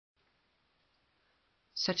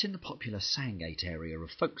Set in the popular Sandgate area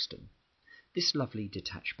of Folkestone, this lovely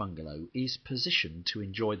detached bungalow is positioned to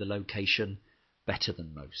enjoy the location better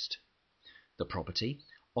than most. The property,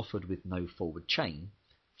 offered with no forward chain,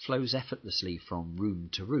 flows effortlessly from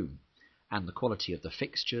room to room, and the quality of the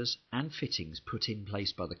fixtures and fittings put in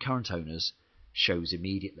place by the current owners shows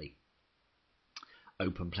immediately.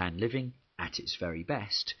 Open plan living at its very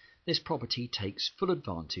best, this property takes full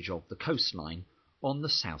advantage of the coastline on the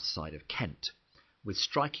south side of Kent, with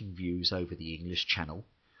striking views over the English Channel,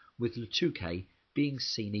 with Le Touquet being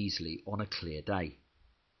seen easily on a clear day.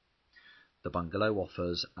 The bungalow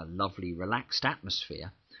offers a lovely relaxed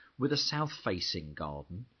atmosphere with a south-facing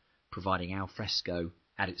garden, providing al fresco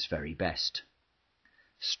at its very best.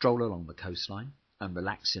 Stroll along the coastline and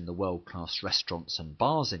relax in the world-class restaurants and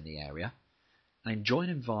bars in the area, and enjoy an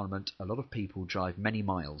environment a lot of people drive many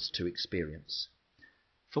miles to experience.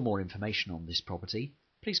 For more information on this property,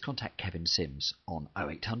 please contact Kevin Sims on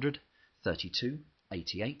 0800 32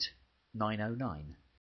 88 909.